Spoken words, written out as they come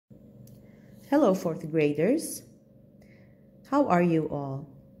Hello, fourth graders. How are you all?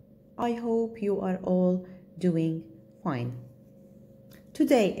 I hope you are all doing fine.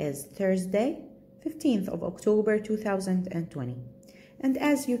 Today is Thursday, 15th of October 2020. And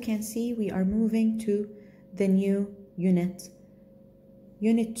as you can see, we are moving to the new Unit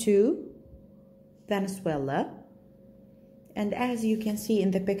 2, Venezuela. And as you can see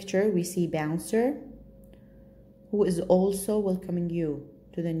in the picture, we see Bouncer, who is also welcoming you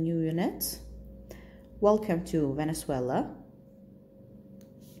to the new unit. Welcome to Venezuela.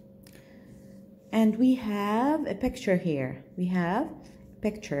 And we have a picture here. We have a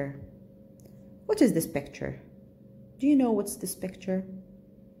picture. What is this picture? Do you know what's this picture?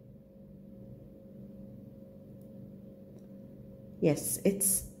 Yes,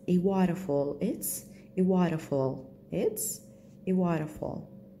 it's a waterfall. It's a waterfall. It's a waterfall.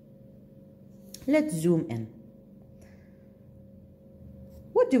 Let's zoom in.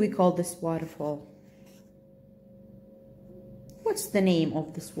 What do we call this waterfall? What's the name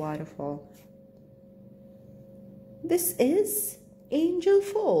of this waterfall? This is Angel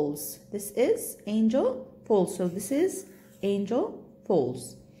Falls. This is Angel Falls. So this is Angel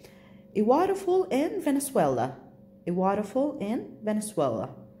Falls. A waterfall in Venezuela. A waterfall in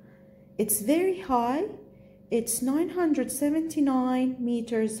Venezuela. It's very high. It's 979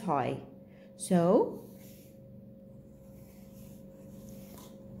 meters high. So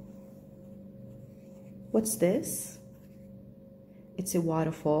what's this? It's a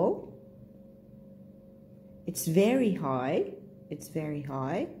waterfall. It's very high. It's very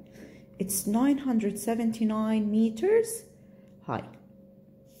high. It's 979 meters high.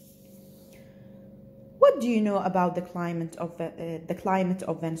 What do you know about the climate of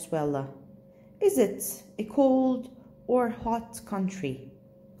Venezuela? Is it a cold or hot country?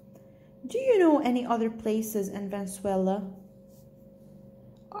 Do you know any other places in Venezuela?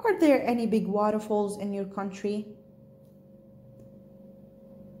 Are there any big waterfalls in your country?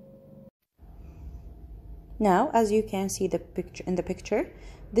 Now, as you can see in the picture,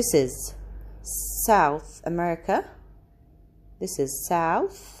 this is South America. This is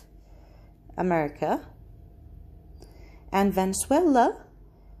South America. And Venezuela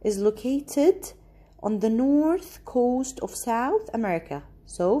is located on the north coast of South America.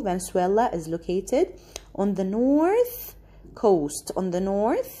 So Venezuela is located on the north coast,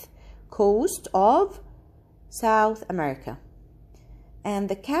 of South America. And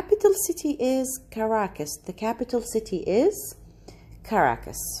the capital city is Caracas. The capital city is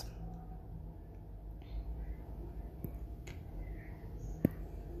Caracas.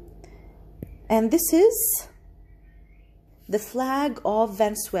 And this is the flag of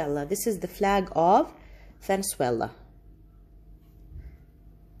Venezuela. This is the flag of Venezuela.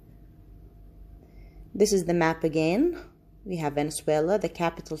 This is the map again. We have Venezuela. The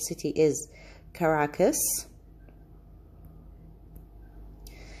capital city is Caracas.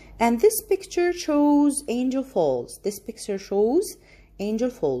 And this picture shows Angel Falls. This picture shows Angel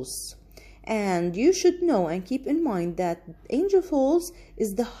Falls. And you should know and keep in mind that Angel Falls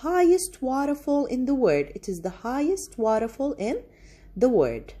is the highest waterfall in the world. It is the highest waterfall in the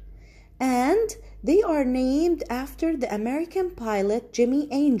world. And they are named after the American pilot Jimmy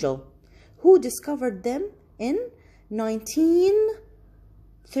Angel, who discovered them in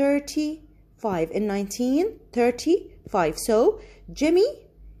 1935. In 1935. So Jimmy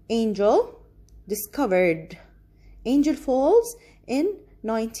Angel discovered Angel Falls in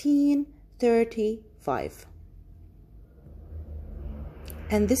 1935.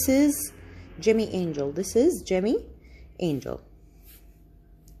 And this is Jimmy Angel. This is Jimmy Angel.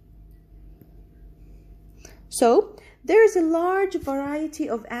 So there is a large variety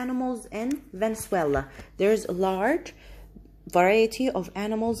of animals in Venezuela. There's a large variety of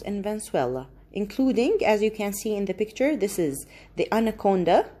animals in Venezuela, including, as you can see in the picture, this is the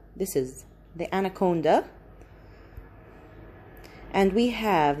anaconda. This is the anaconda. And we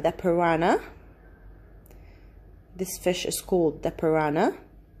have the piranha. This fish is called the piranha.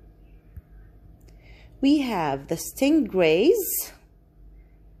 We have the stingrays.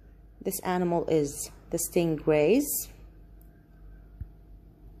 This animal is the stingrays.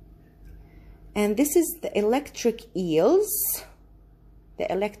 And this is the electric eels. The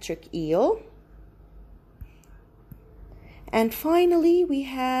electric eel. And finally, we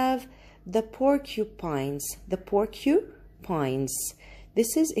have the porcupines. The porcupines.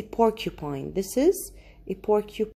 This is a porcupine. This is a porcupine.